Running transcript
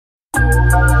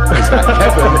that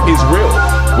heaven is real.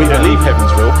 We believe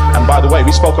heaven's real. And by the way,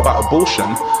 we spoke about abortion.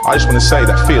 I just want to say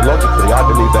that theologically, I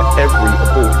believe that every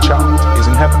aborted child is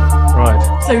in heaven. Right.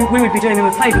 So we would be doing them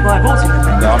a favour by aborting them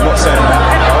then? No, I'm not saying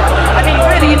that. I mean,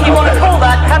 really, if you want to call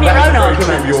that, have your own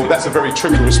argument. That's a very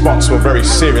trivial response to a very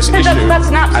serious issue. That's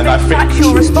an absolutely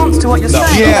factual response to what you're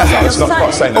saying. Yeah. No, it's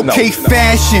not saying that. Okay,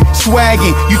 fashion,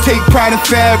 swagging, you take pride in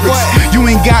fabrics. You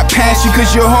ain't got passion cause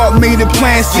your heart made of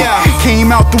plastic. Came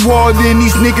out the wall, then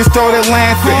these niggas started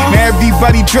laughing. Now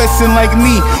everybody dressing like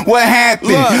me, what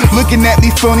happened? Looking at me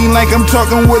funny like I'm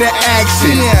talking with an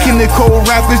accent. Killing cold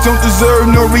rappers don't deserve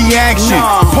no reaction.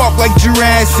 Park like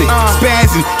Jurassic,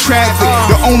 spazzing, traffic.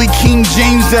 The only King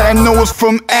James that I know is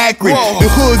from Akron. The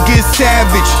hood gets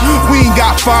savage, we ain't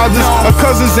got fathers. Our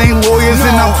cousins ain't lawyers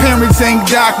and our parents ain't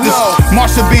doctors.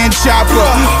 Marshall Band chopper,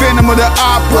 Phantom of the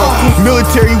Opera.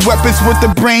 Military weapons with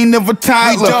the brain of a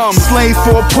toddler. Slave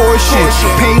for a portion,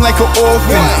 paid like an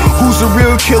orphan. Who's a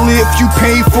real killer if you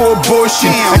pay for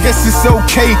abortion? I guess it's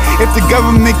okay if the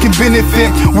government can benefit.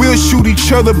 We'll shoot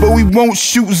each other but we won't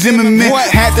shoot Zimmerman.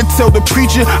 Had to tell the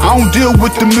preacher I don't deal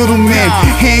with the middleman.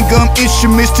 Handgun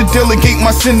instruments to delegate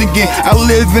my sin again. I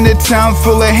live in a town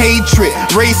full of hatred,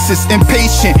 racist,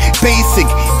 impatient, basic,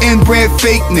 inbred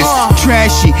fakeness.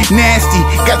 Trashy, nasty,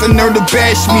 got the nerve to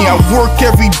bash me. I work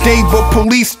every day but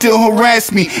police still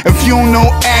harass me. If you don't know,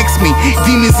 ask me.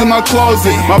 Demons in my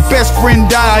closet. My best friend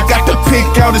died, I got to pick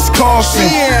out his coffin.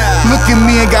 Look at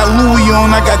me, I got Louis on,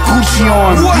 I got Gucci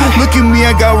on. Look at me,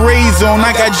 I got Rays on,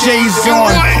 I got J's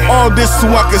on. All this so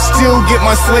I can still get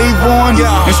my slave on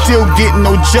and still get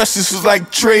no justice like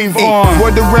Trayvon.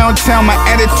 Word around town, my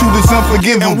attitude is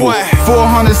unforgivable.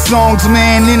 400 songs,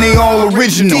 man, and they all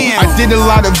original. I did a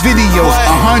lot of videos,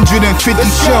 150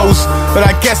 shows, but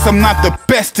I guess I'm not the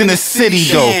best in the city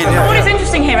though. What is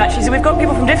interesting here actually is that we've got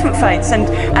people from different faiths and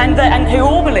who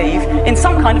all believe in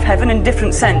some kind of heaven in a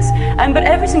different sense. But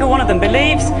every single one of them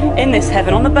believes in this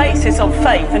heaven on the basis of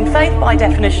faith. And faith by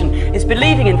definition is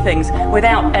believing in things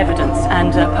without evidence.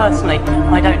 And personally,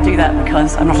 I don't do that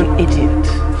because I'm not an idiot.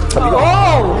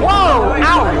 Oh, whoa,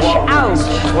 ouch, ouch,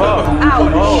 Whoa.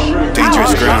 ouch. Whoa.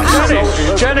 Dangerous ground.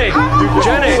 Jenny.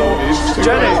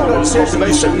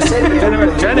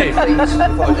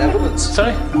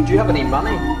 Sorry? Do you have any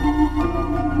money?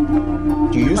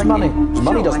 Do you use money?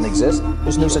 Money doesn't exist.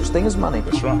 There's no such thing as money.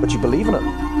 That's right. But you believe in it.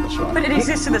 That's right. But it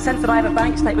exists in the sense that I have a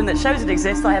bank statement that shows it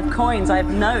exists. I have coins, I have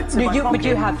notes. But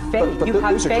you have faith. But You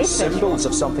have those are just faith. symbols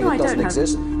of something No, I that doesn't don't have-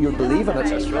 exist. You believe in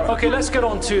it. Okay, let's get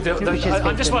on to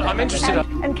I'm interested.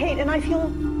 And Kate, and I feel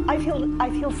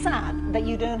sad that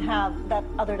you don't have that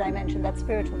other dimension, that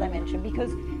spiritual dimension,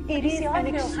 because it is I an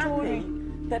feel extraordinary. happy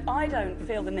that I don't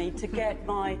feel the need to get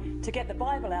the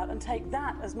Bible out and take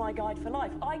that as my guide for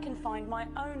life. I can find my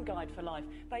own guide for life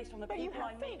based on the people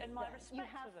I meet and my respect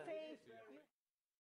for them.